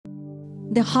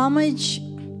The homage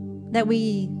that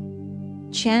we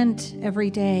chant every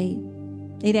day,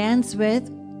 it ends with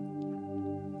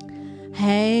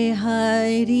Hai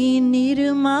Hari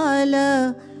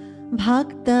Nirmala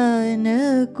Bhaktan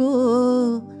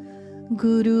ko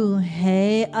Guru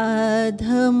hai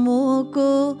adhamo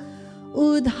ko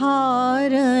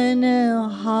udharan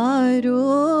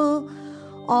haro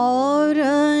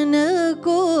auran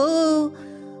ko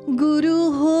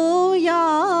Guru ho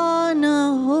ya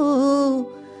na ho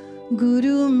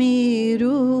Guru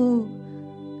mero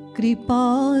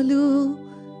kripalu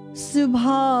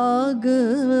subhag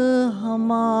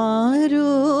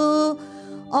hamaro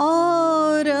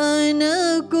auran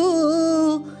ko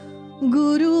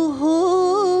Guru ho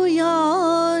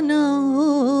ya na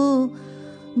ho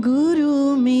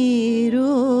Guru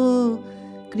mero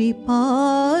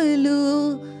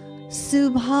kripalu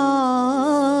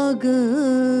subhag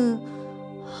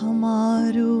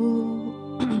hamaro.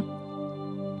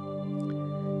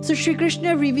 So Shri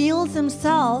Krishna reveals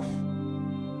himself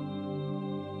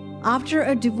after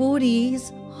a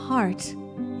devotee's heart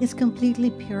is completely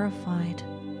purified.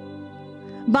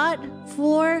 But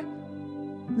for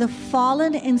the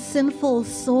fallen and sinful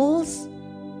souls,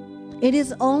 it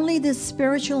is only the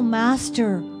spiritual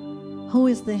master who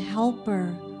is the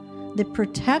helper, the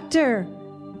protector,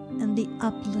 and the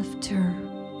uplifter.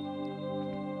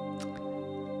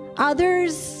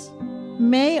 Others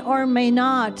may or may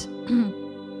not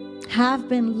have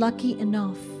been lucky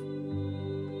enough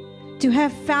to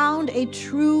have found a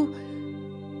true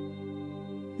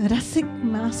Rasik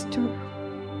master.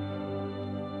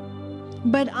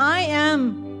 But I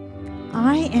am,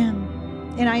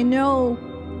 and I know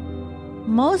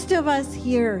most of us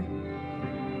here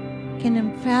can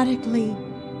emphatically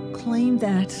claim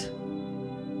that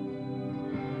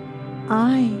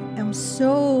I am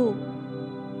so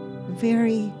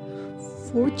very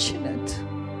fortunate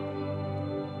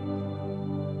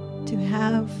to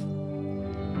have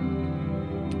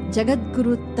Jagat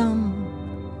Guru Tam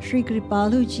Shri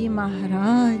Kripaluji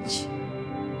Maharaj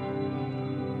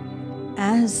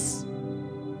as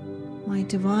my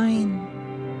divine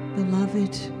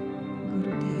beloved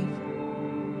Gurudev.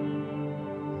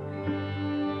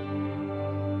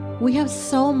 We have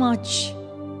so much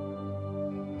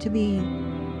to be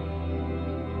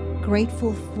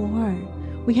grateful for.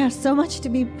 We have so much to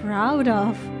be proud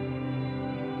of.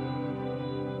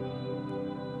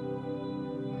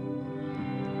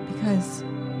 Because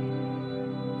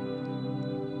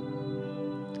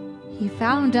he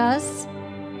found us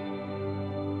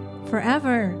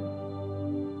forever.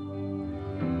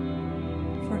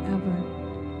 Forever.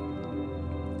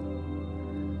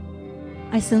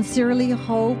 I sincerely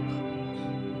hope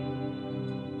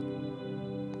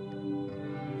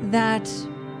that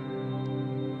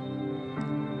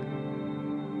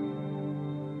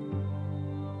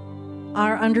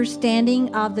our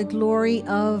understanding of the glory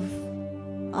of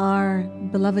our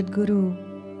beloved Guru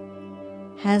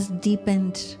has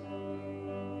deepened,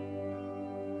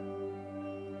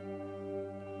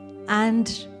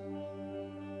 and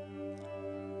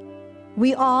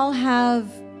we all have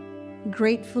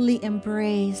gratefully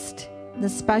embraced the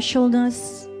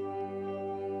specialness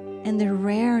and the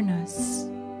rareness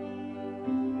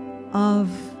of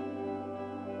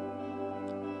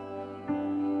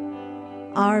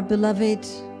our beloved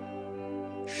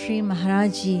Sri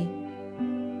Maharaji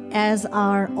as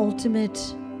our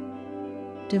ultimate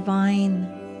divine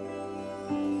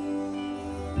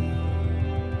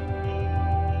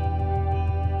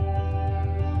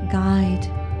guide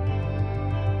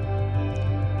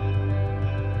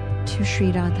to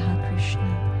Sri Radha Krishna.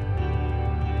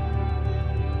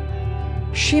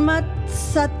 Shrimat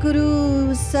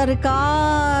Satguru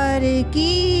Sarkar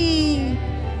ki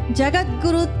Jagat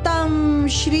Guru Tam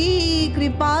Shri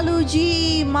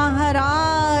Kripaluji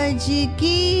Maharaj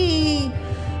ki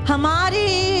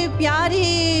हमारे प्यारे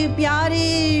प्यारे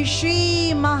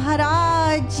श्री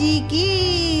महाराज जी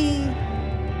की